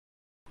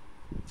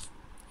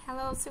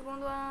Hello,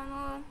 segundo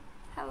ano.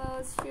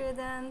 Hello,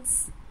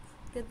 students.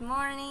 Good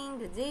morning,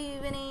 good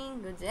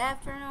evening, good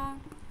afternoon.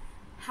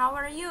 How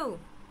are you?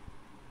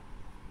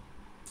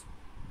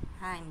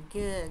 I'm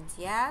good,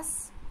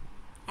 yes?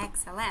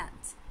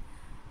 Excellent.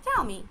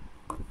 Tell me,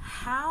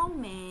 how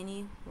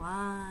many,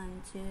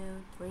 1, 2,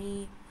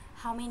 3,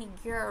 how many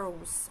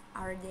girls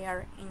are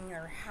there in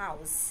your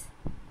house?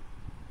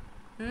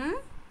 In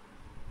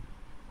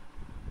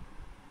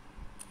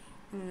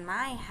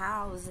my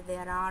house,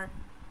 there are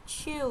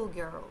 2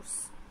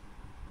 girls.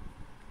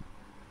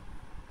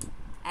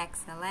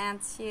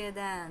 Excellent,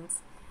 students.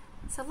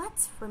 So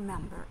let's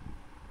remember,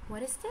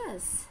 what is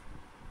this?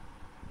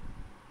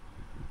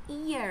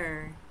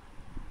 Ear.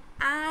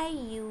 I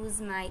use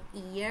my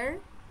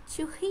ear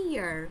to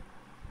hear.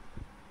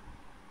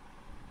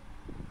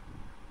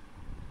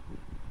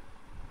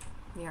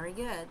 Very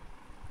good.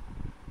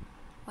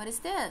 What is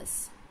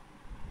this?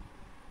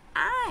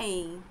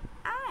 Eye.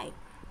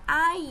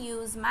 I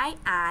use my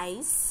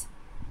eyes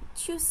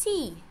to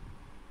see.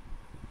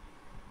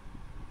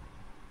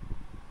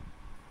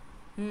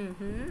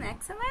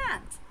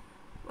 Excellent.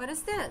 What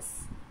is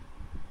this?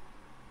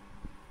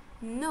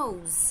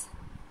 Nose.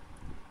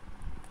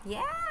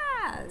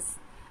 Yes.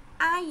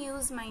 I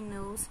use my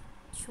nose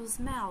to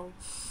smell.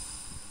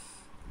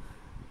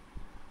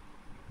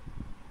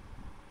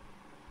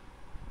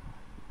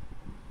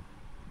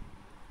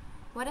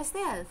 What is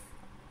this?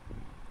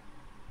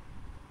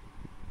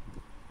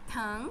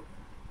 Tongue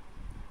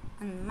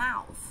and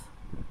mouth.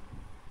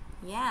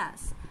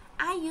 Yes,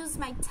 I use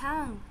my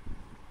tongue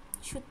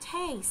to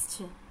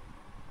taste.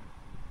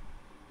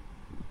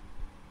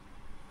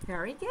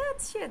 Very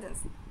good,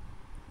 students.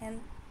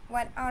 And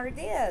what are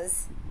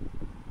these?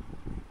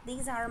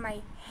 These are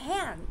my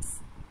hands.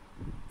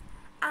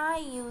 I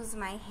use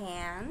my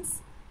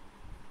hands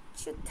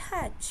to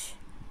touch.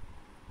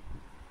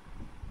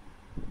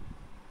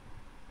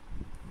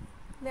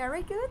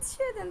 Very good,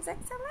 students.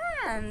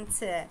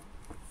 Excellent.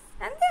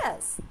 And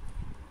this,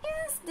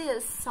 is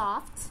this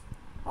soft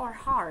or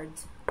hard?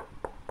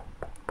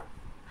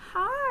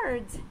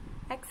 Hard.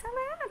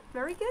 Excellent.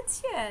 Very good,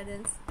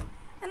 students.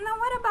 And now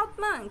what about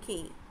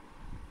monkey?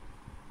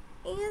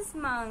 Is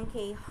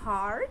monkey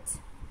hard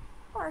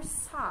or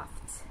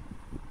soft?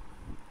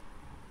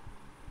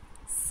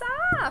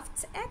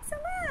 Soft.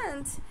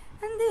 Excellent.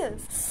 And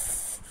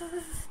this,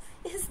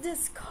 is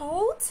this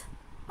cold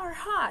or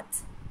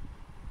hot?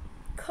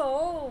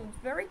 Cold.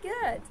 Very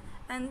good.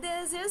 And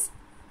this is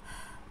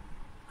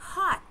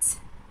hot.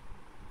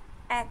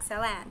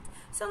 Excellent.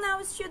 So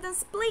now,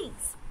 students,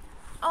 please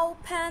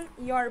open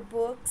your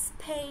books,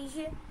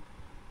 page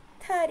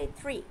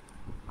 33.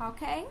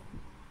 Okay?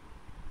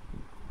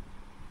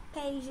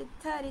 Page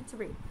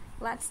 33.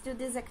 Let's do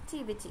this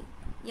activity.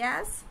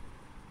 Yes?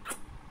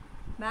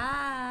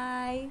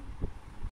 Bye.